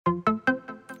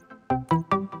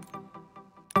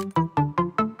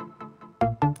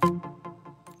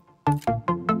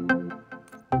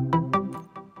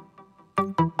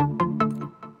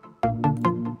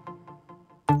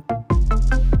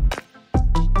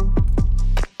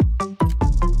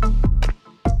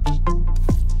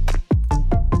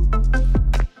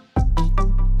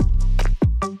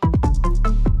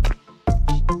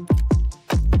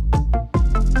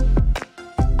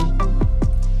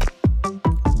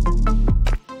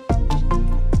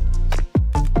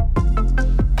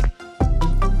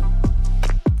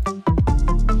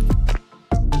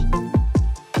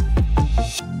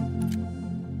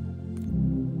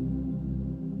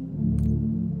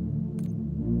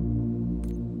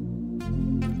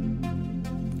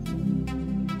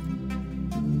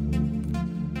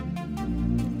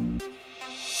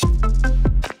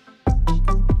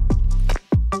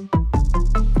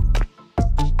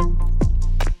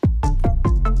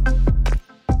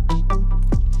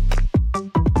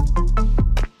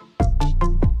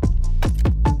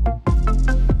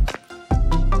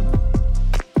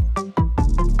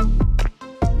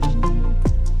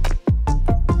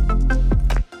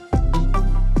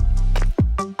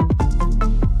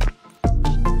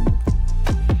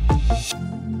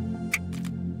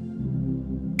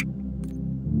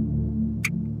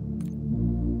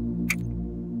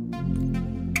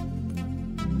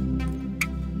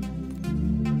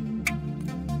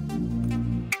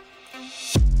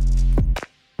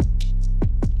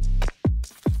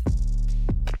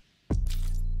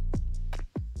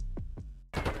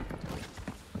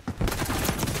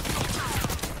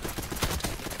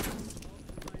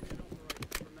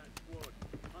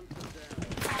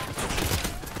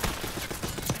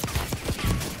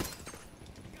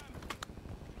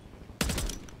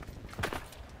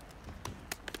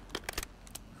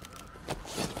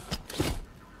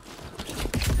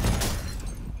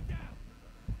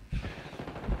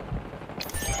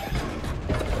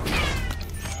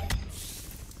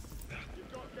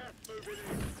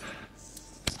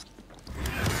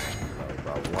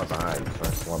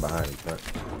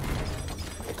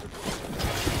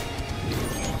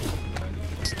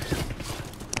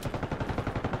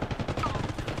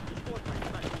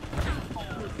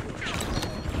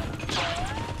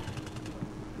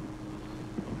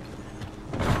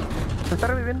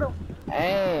está reviviendo.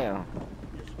 Damn.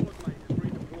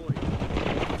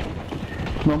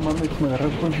 No mames, me agarré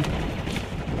con...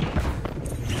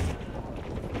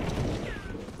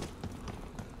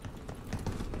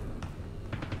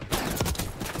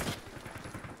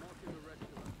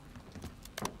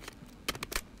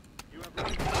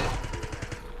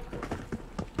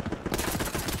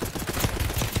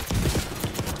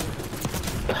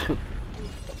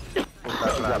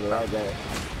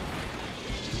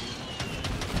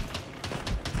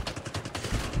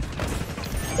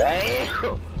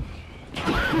 Damn!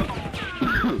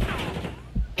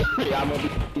 Yeah, I'm gonna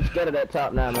be scared of that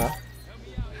top now, man.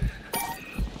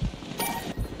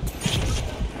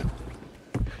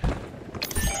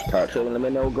 Alright, so let me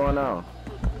know what's going on.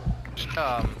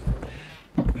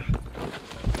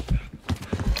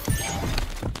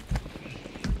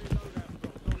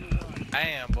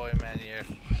 Damn, boy, man, you're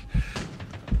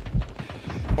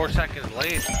 4 seconds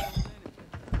late.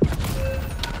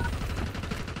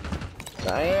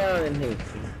 Damn, in here.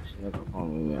 Sneak up on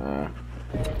me, man.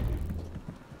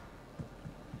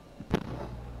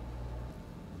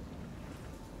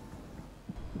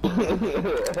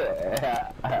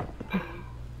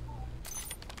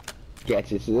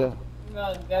 Catch yourself.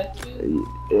 No, got you.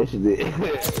 Yes, you did.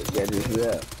 Catch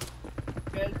yourself.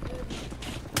 Got you.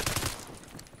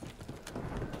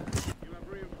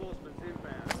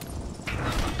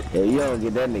 Yeah, you don't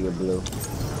get that nigga blue.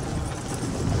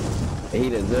 He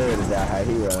deserves to die how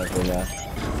he runs for now.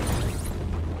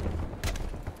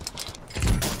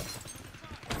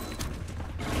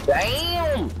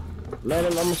 Damn! Man,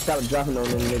 I'm gonna stop dropping on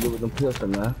them nigga with them pistols,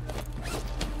 man.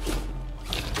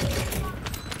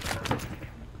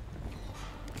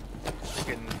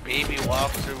 Fucking baby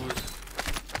walkthroughs.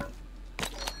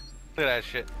 Look at that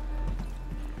shit.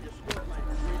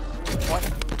 What?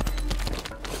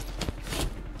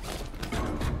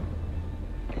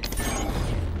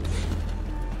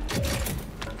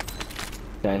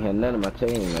 Can't hear none of my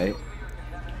team, mate.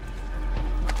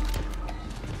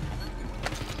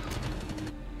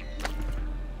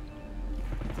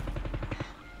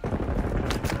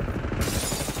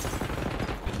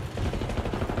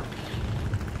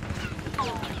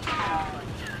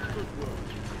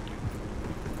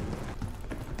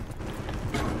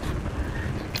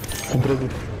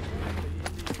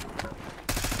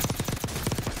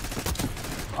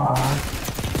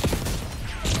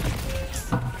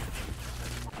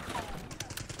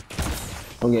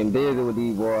 I'm getting busy with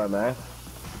these boys, man.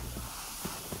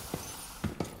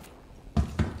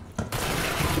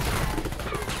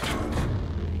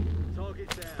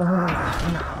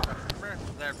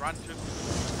 There, run to.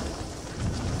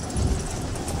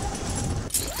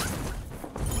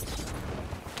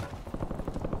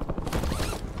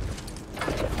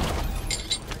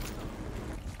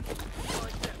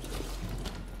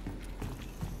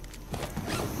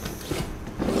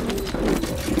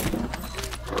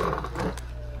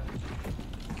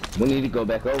 We need to go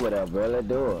back over there, bro. Let's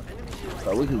do it.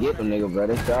 So we can get them niggas, bro.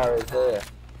 They sorry as hell.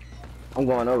 I'm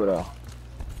going over there.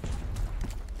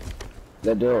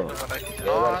 Let's do it.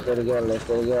 Yeah, let's stay together. Let's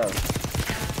stay together.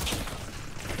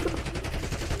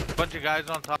 Bunch of guys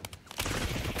on top.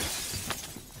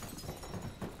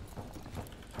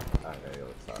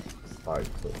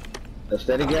 Let's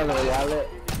stay together, y'all.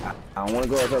 I don't want to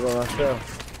go up there by myself.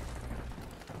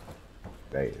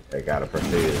 They got a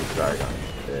precision strike on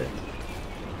it.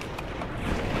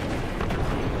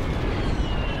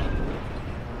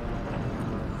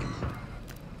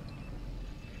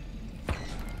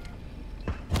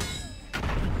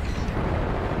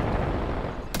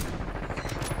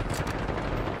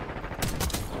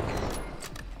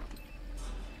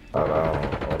 Hold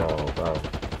on, bro.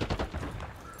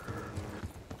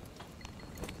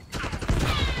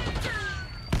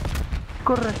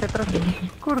 Corre hacia atrás,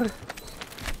 corre.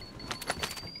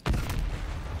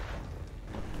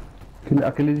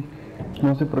 ¿A qué le di?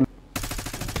 No sé, pero...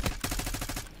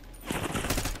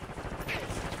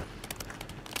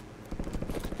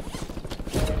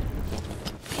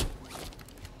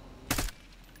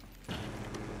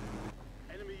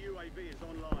 Enemy UAV is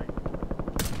online.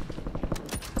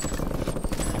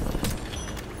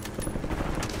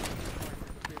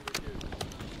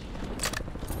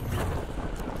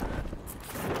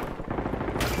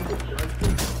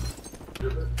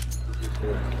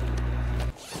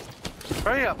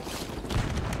 Hurry up.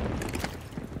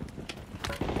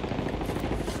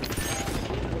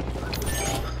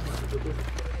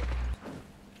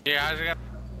 Yeah, I just got.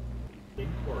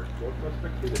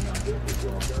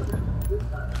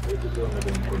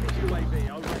 UAV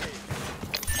overhead.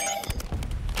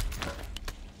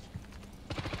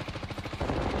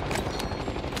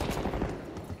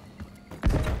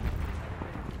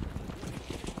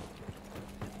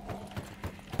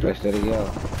 Rest of the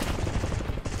go.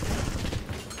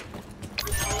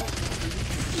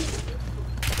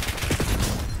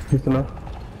 ¿Listo no?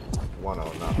 One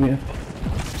on now. Bien.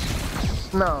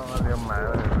 No, Dios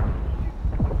madre.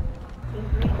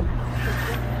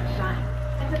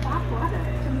 And the bathwater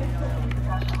to make cooking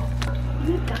professional.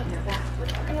 You've done your best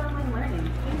with free online learning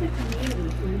and a community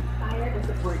to inspire and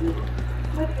support you.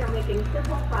 Whether you're making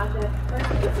simple projects or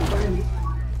just learning.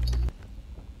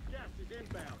 Gas is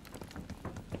inbound.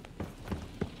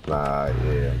 Nah,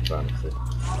 yeah, I'm trying to see.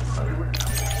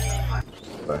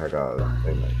 What the heck are those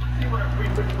things?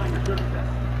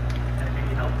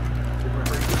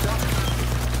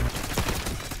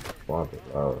 Swamp it.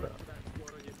 Oh, no.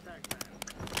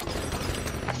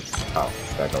 Oh,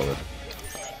 back over.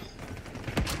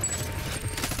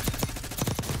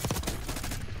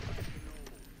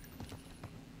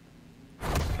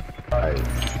 Hey,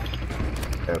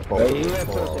 Hey, you were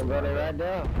pushing, brother, right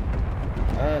there.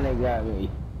 And they got me.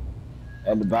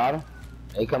 At the bottom.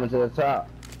 They coming to the top.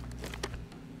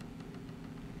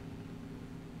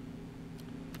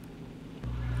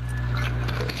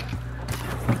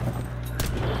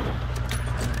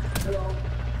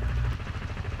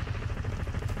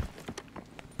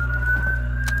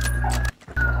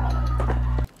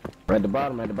 At the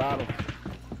bottom, at the bottom.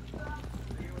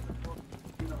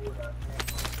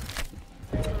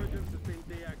 Intelligence has been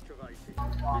deactivated.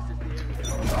 This is the end.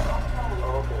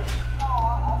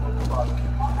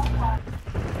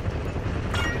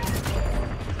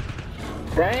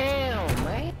 Damn,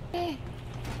 man.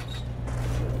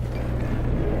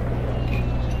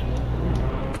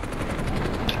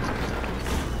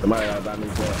 Somebody got about me,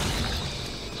 boy.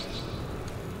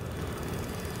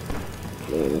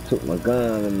 Yeah, they took my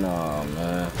gun and all,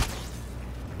 man.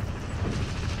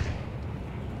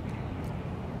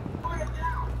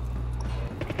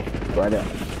 Right up.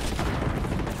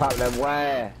 Pop that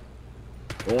wire.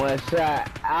 One shot.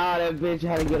 Oh, that bitch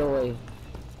had to get away.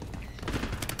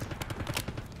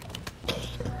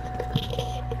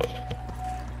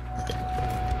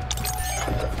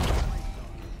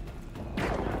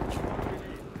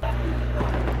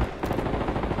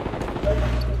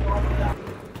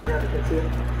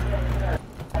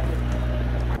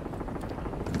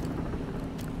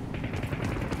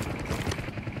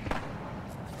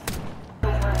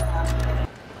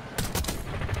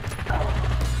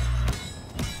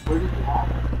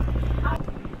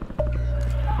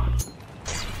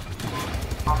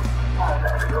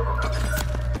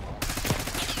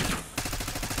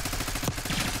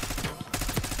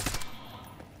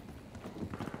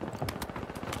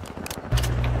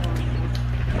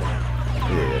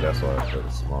 yeah, that's why I put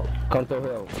the smoke. Come through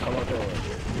here. Come on through here.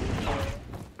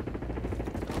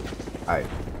 Hey.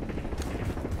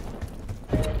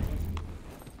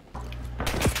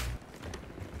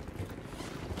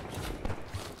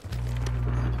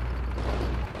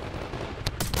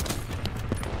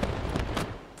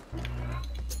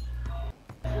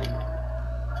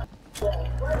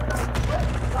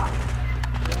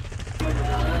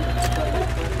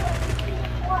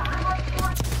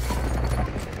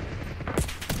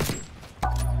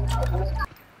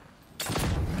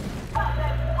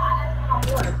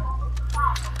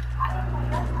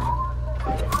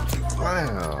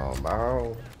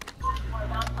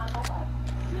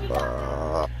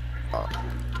 Wow, bro.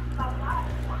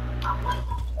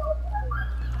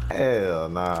 Hell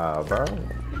nah, bro.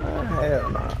 Hell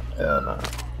nah. Hell nah.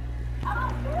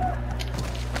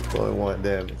 Only want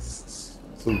them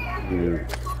super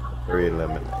huge 3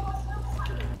 eliminates.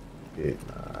 Yeah,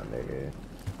 nah, nigga.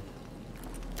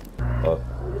 Fuck.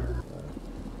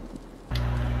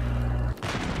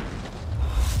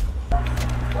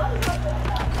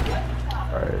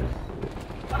 Alright.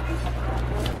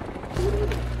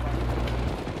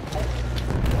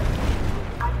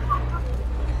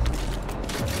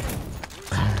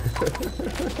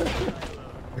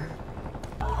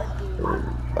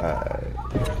 Bye.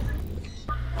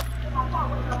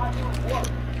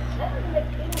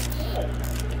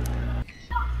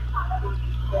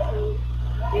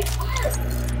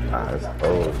 Nice.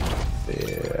 Oh,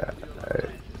 yeah.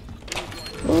 Alright.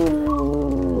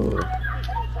 Ooh.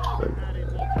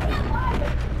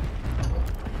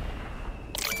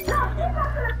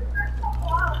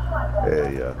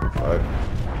 Yeah. Fuck.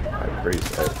 I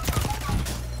appreciate it.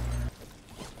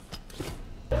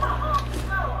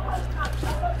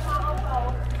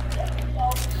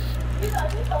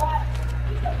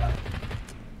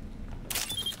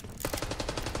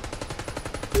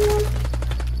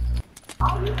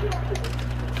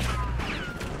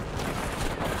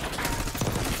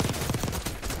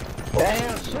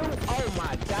 Damn, shoot! Oh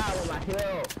my god, with my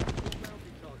hill!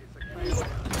 Bounty targets are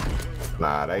KLEVV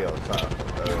Nah, they on top.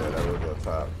 They was on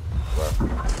top. Well.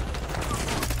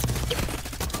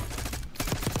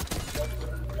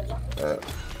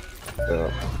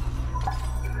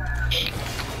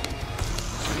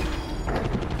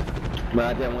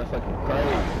 Man, that went fucking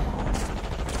crazy.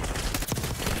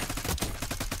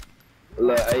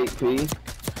 Little 8P.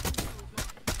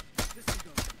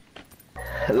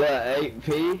 Little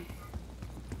 8P.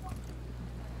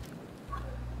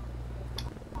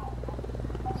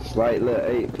 Slight little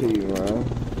 8P, man.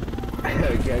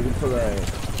 Can't play.